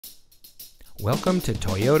Welcome to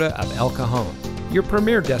Toyota of El Cajon, your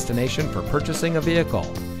premier destination for purchasing a vehicle.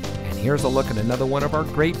 And here's a look at another one of our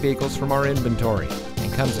great vehicles from our inventory,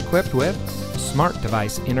 and comes equipped with smart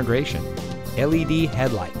device integration, LED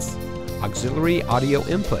headlights, auxiliary audio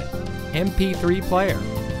input, MP3 player,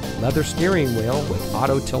 leather steering wheel with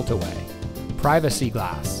auto tilt-away, privacy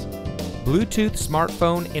glass, Bluetooth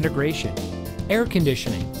smartphone integration, air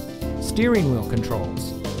conditioning, steering wheel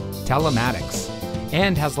controls, telematics,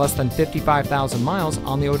 and has less than 55,000 miles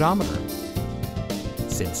on the odometer.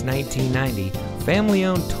 Since 1990,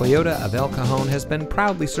 family-owned Toyota of El Cajon has been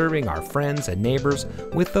proudly serving our friends and neighbors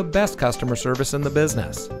with the best customer service in the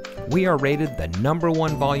business. We are rated the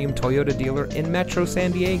 #1 volume Toyota dealer in Metro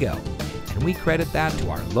San Diego, and we credit that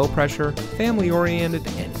to our low-pressure, family-oriented,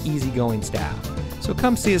 and easygoing staff. So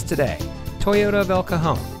come see us today. Toyota of El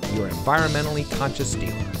Cajon, your environmentally conscious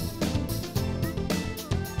dealer.